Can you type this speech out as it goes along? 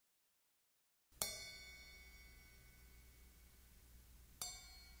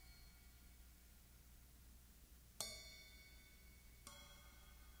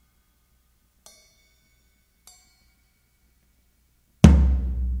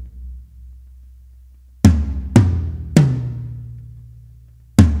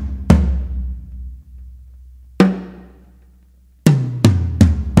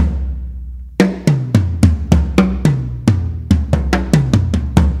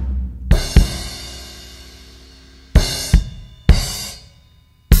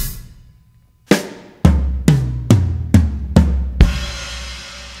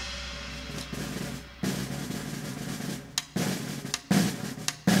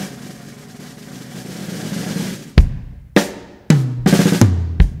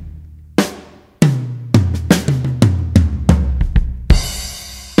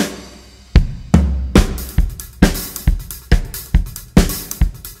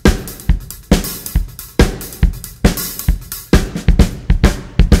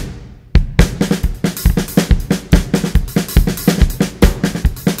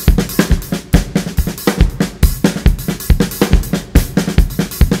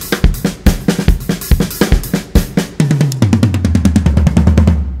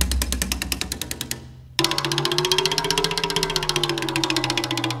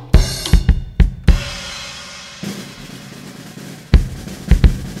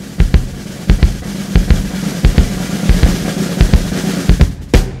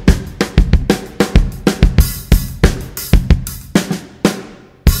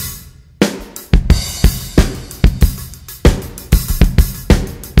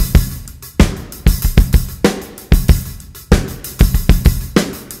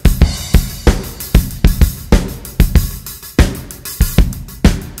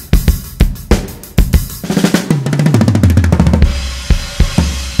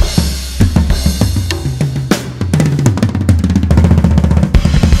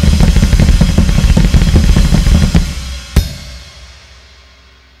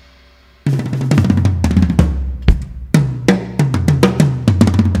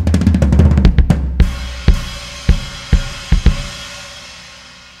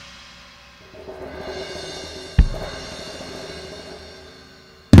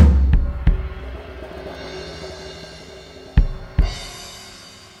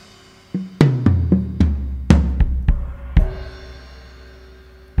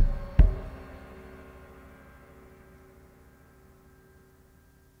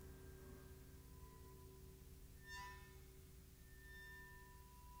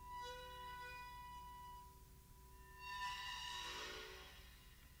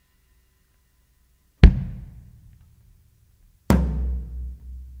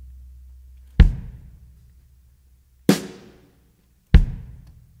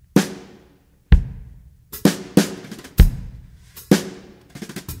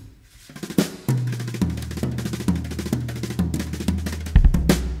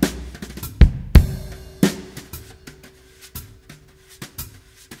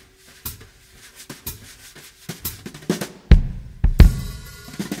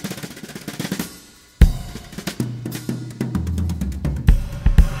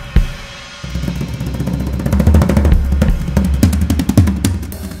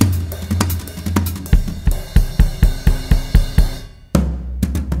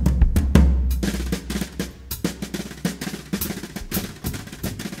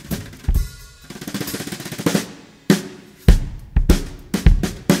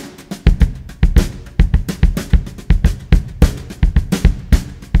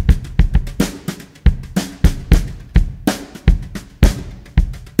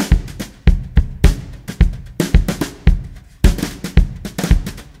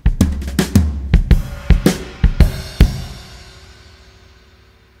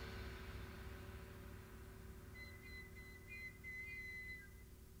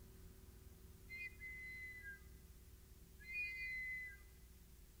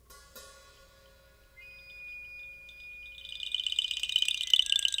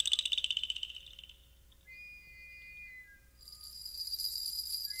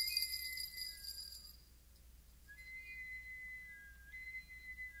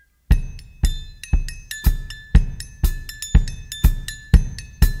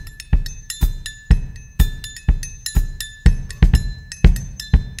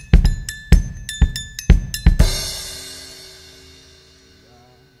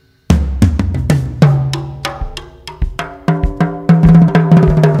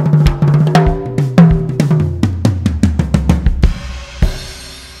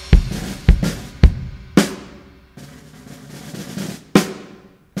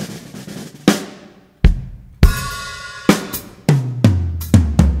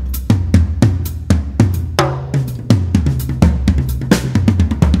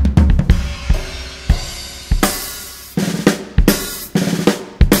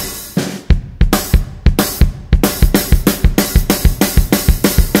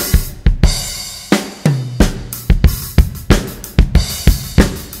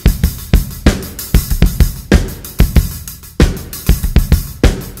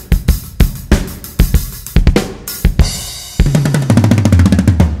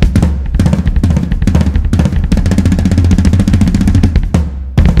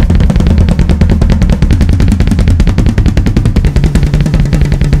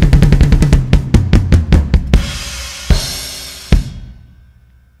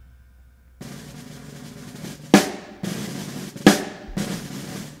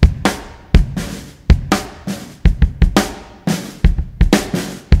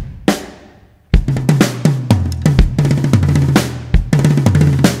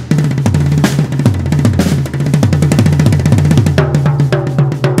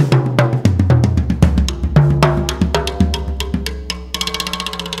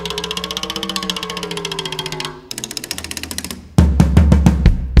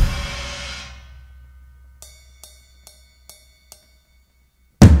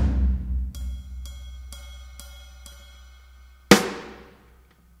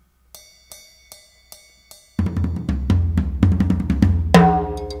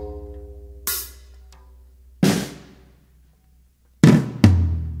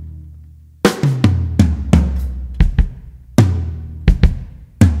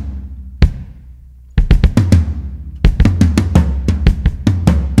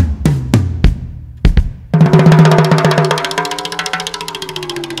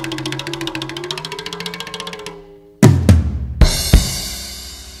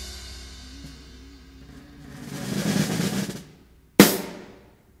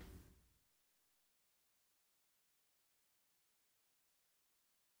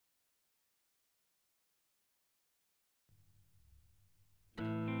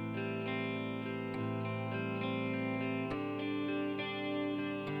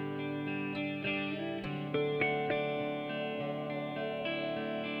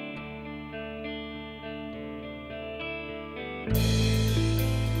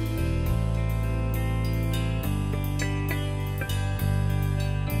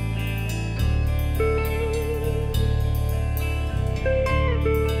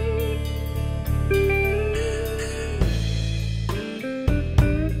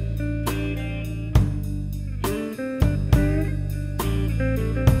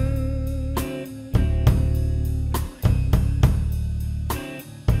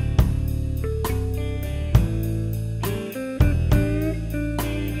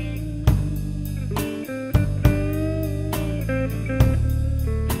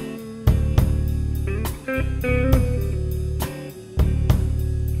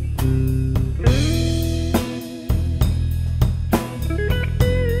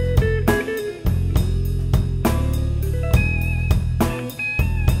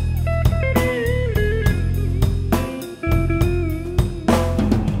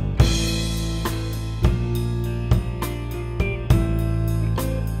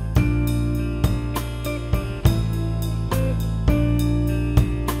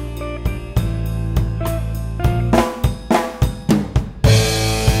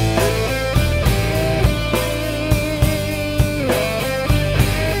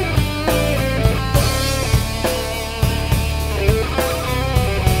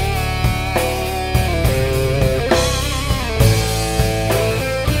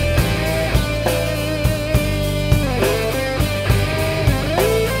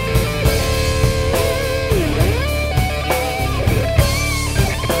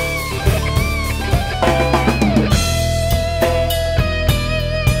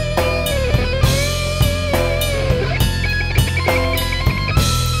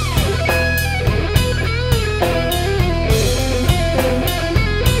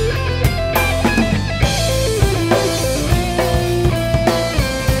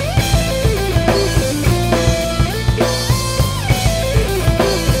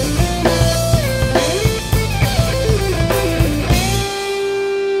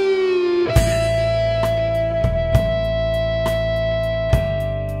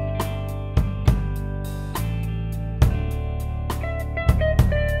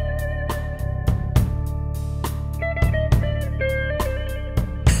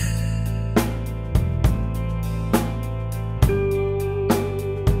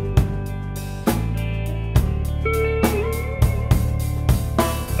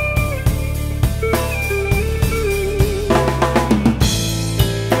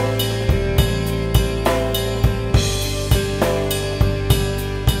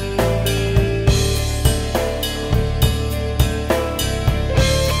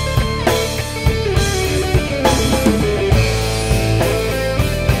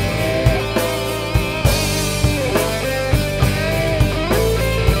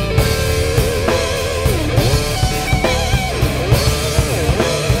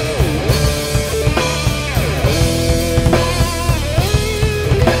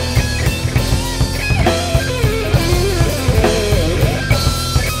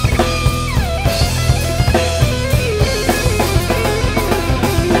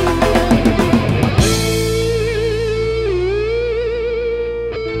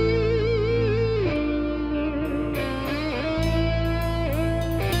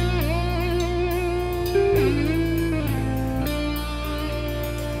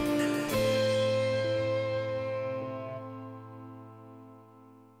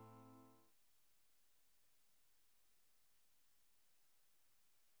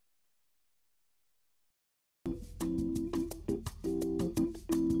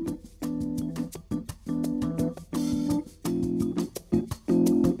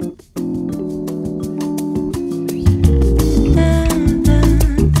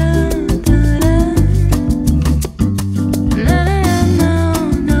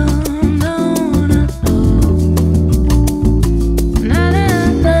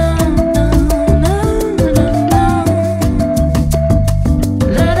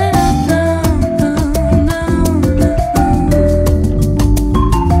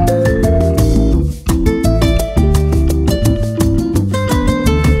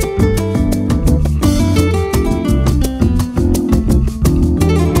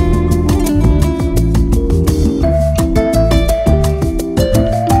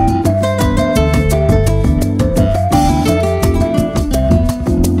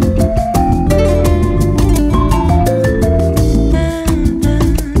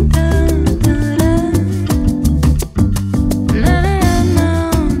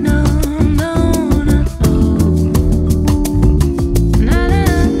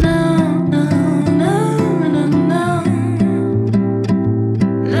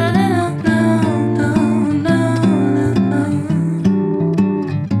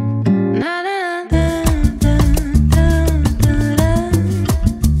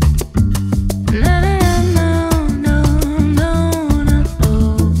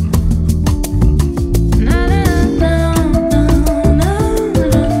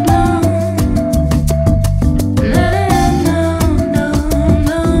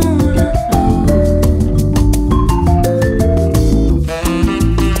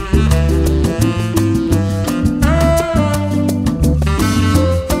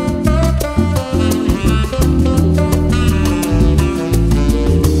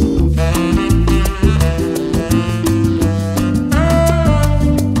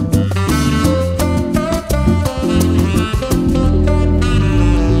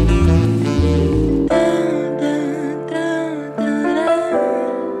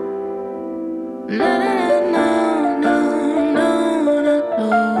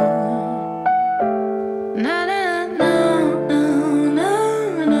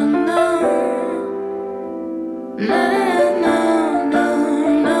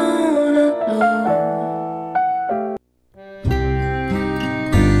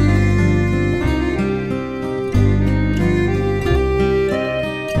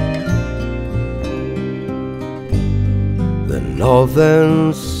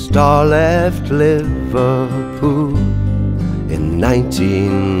Northern Star left Liverpool in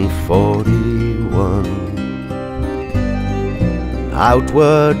 1941,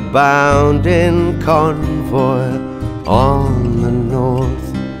 outward bound in convoy on the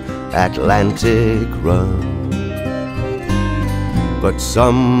North Atlantic run. But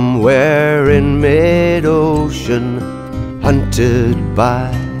somewhere in mid-ocean, hunted by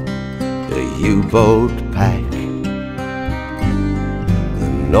a U-boat pack, the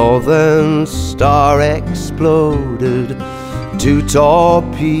Northern Star exploded. 2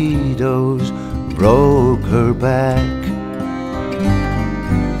 torpedoes broke her back.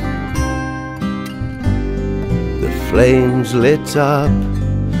 The flames lit up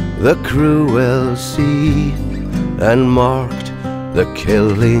the cruel sea and marked the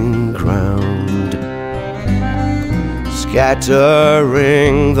killing ground,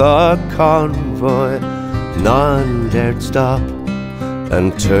 scattering the convoy. None dared stop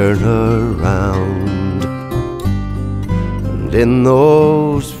and turn around. And in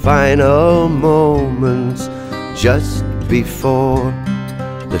those final moments, just before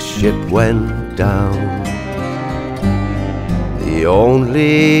the ship went down, the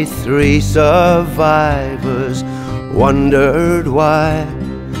only 3 survivors wondered why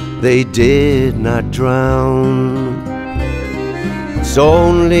they did not drown. It's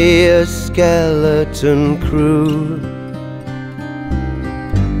only a skeleton crew,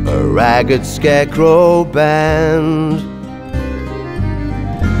 a ragged scarecrow band,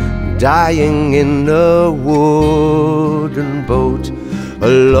 dying in a wooden boat,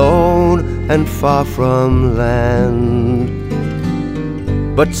 alone and far from land.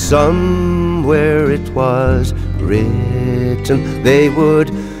 But somewhere it was written they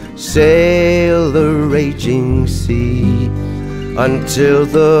would sail the raging sea until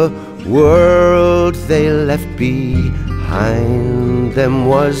the world they left behind them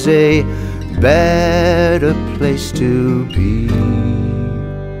was a better place to be.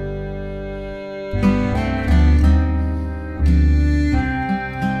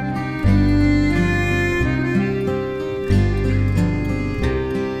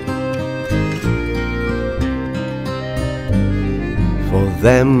 For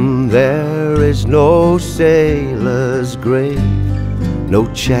them there is no sailor's grave, no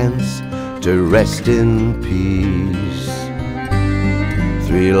chance to rest in peace.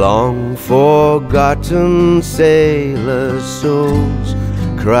 3 long forgotten sailors' souls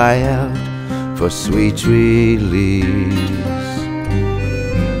cry out for sweet release.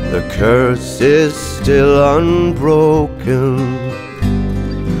 The curse is still unbroken,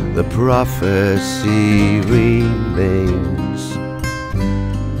 the prophecy remains.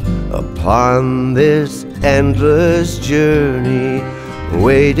 Upon this endless journey,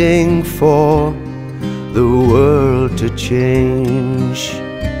 waiting for the world to change,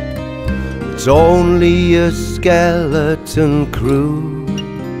 it's only a skeleton crew,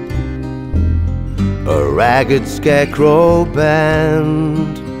 a ragged scarecrow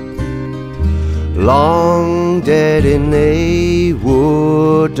band, long dead in a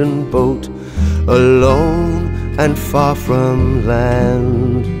wooden boat, alone and far from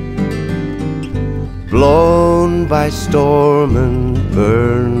land, blown by storm and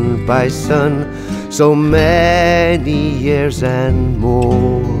burned by sun, so many years and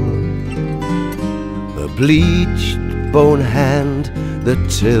more. A bleached bone hand the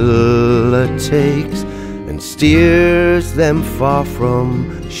tiller takes and steers them far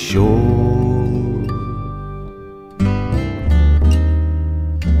from shore.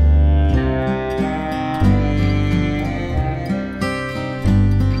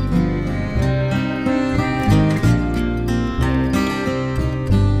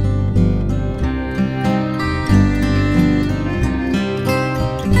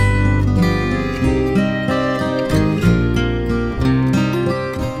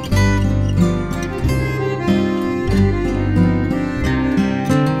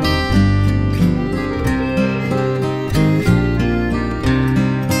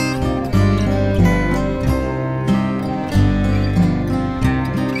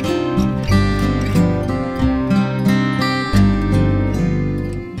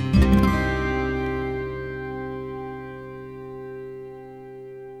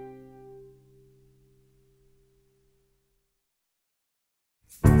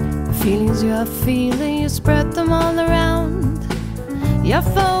 Feelings you are feeling, you spread them all around. You're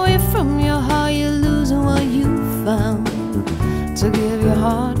far away from your heart, you're losing what you found. To give your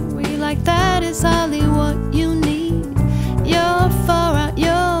heart away like that is hardly what you need. You're far out,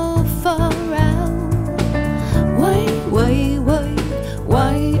 you're far out. Wait, wait, wait,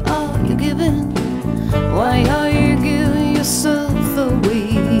 why are you giving? Why are you giving yourself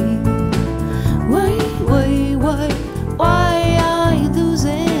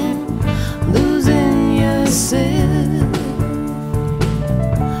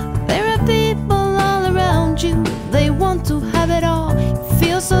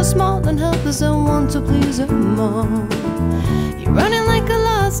and helpless and want to please her more. You're running like a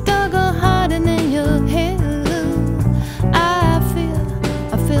lost dog or hiding in your head. I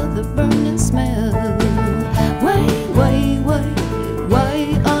feel the burning smell. Why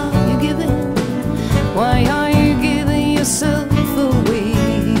are you giving? Why are you giving yourself away?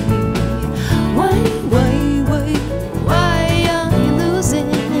 Why are you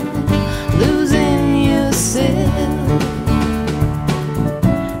losing yourself?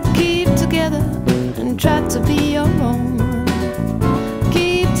 Keep together and try to be your own.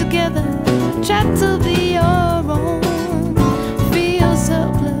 Keep together, try to be your own. Feels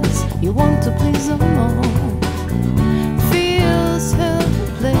helpless, you want to please them all. Feels helpless.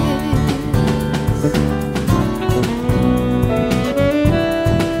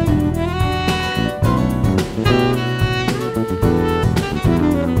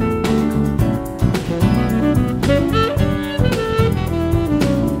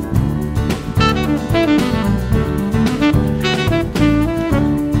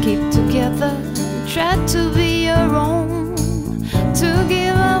 Try to be your own, to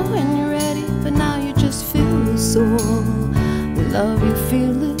give up when you're ready, but now you just feel sore. The love you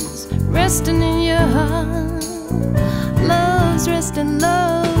feel is resting in your heart. Love's resting,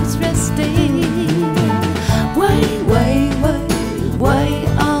 love's resting. Why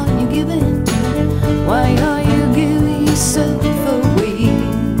are you giving? Why are you giving yourself away?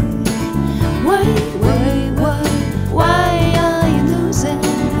 Why are you losing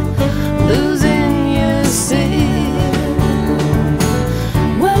yourself?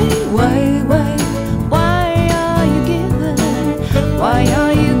 Why are you giving? Why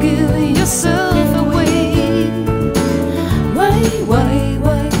are you giving yourself away?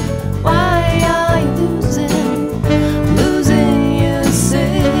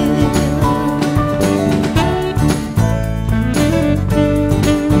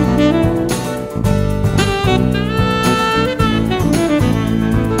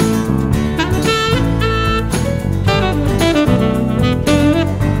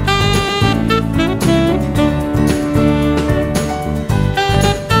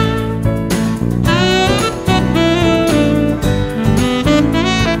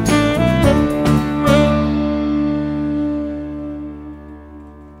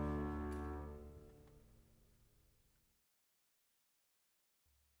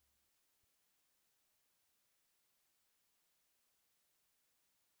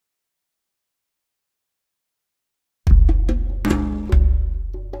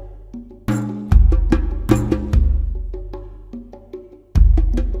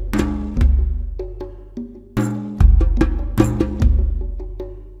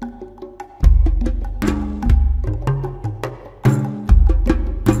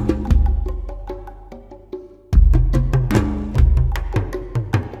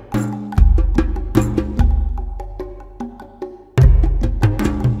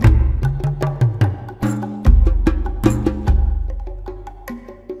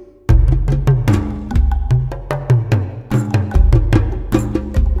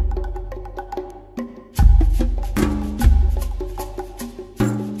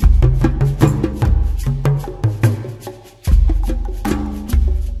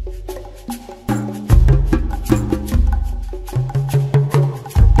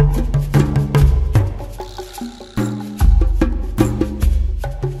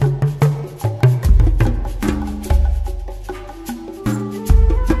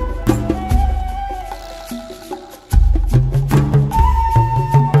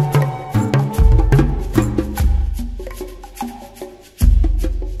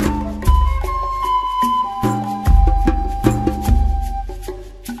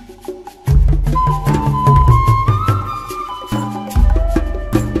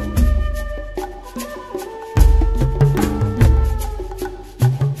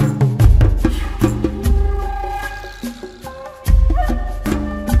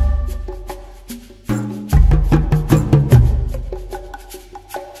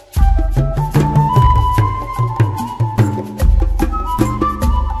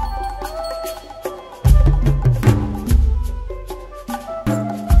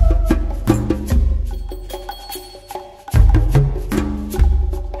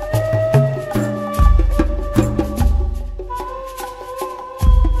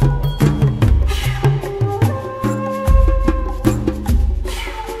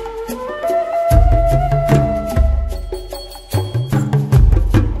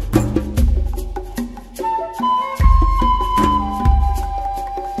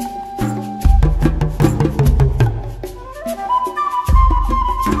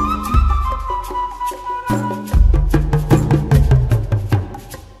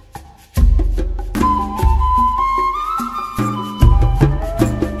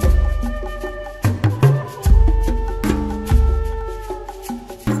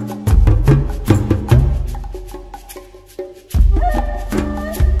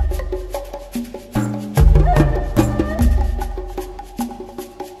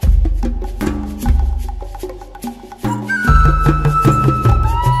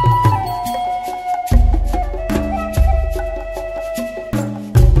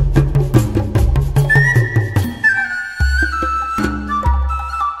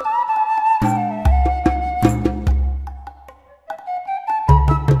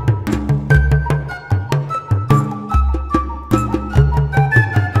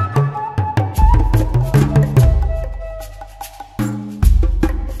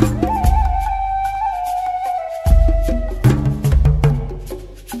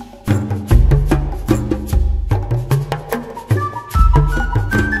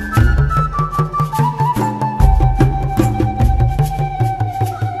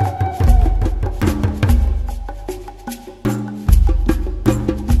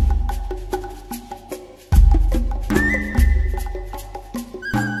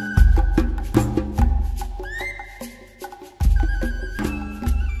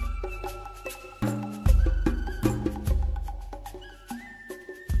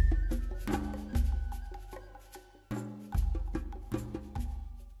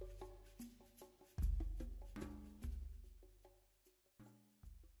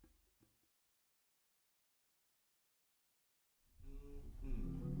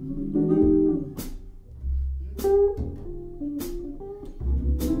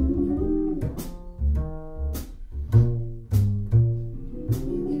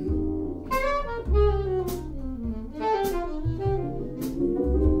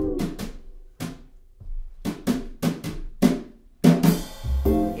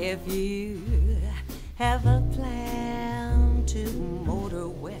 if you have a plan to motor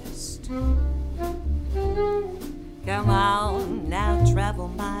west, come on now, travel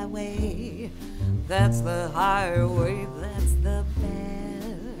my way. That's the highway, that's the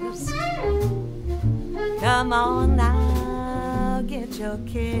best. Come on now, get your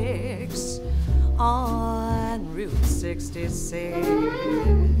kicks on Route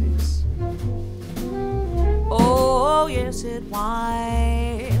 66. Oh, yes, it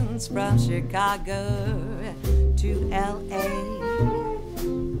winds from Chicago to L.A.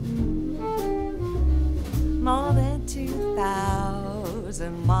 More than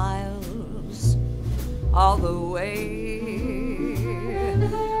 2,000 miles all the way.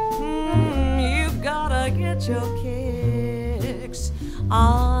 You've gotta get your kicks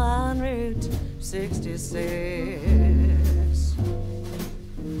on Route 66.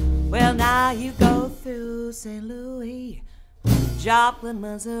 Well, now you go through St. Louis, Joplin,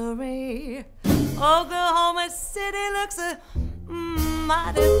 Missouri. Oklahoma City looks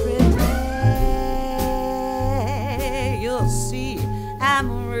mighty pretty. You'll see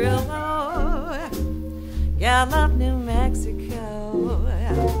Amarillo, Gallup, New Mexico,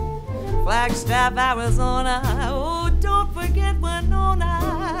 Flagstaff, Arizona. Oh, don't forget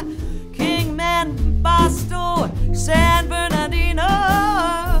Winona, Kingman, Boston, San Bernardino.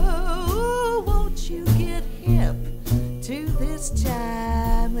 Won't you get hip to this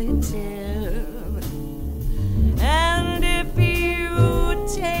timely tune? And if you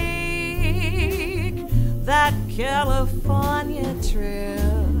take that California trip,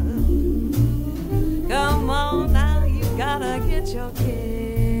 come on now, you gotta get your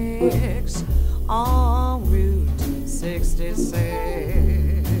kicks on Route 66.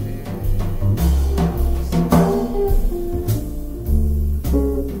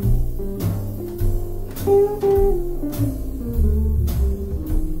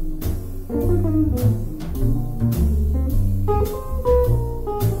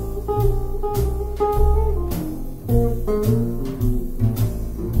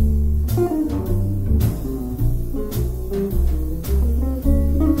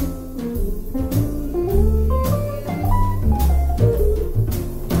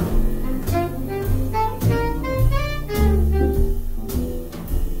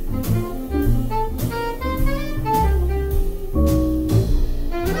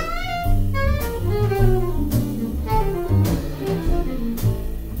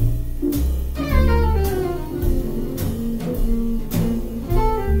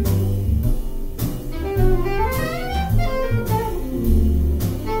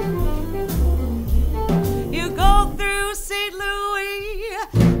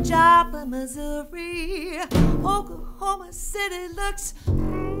 Missouri, Oklahoma City looks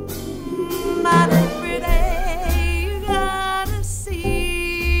mighty pretty. You gotta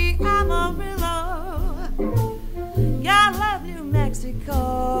see Amarillo, Gallup, New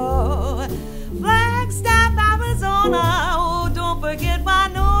Mexico, Flagstaff, Arizona. Oh, don't forget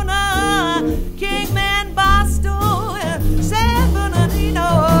Winona, Kingman, Boston, San Bernardino.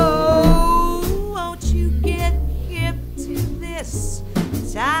 Won't you get hip to this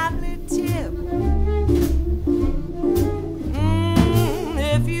timely tip?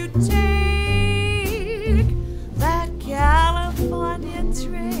 If you take that California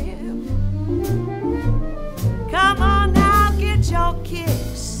trip, come on now, get your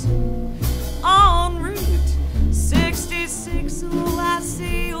kicks on Route 66. Oh, I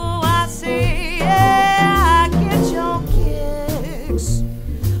see, yeah, get your kicks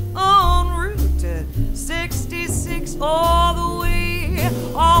on Route 66 all the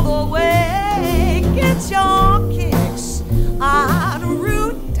way, get your kicks on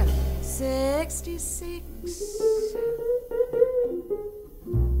Route 66.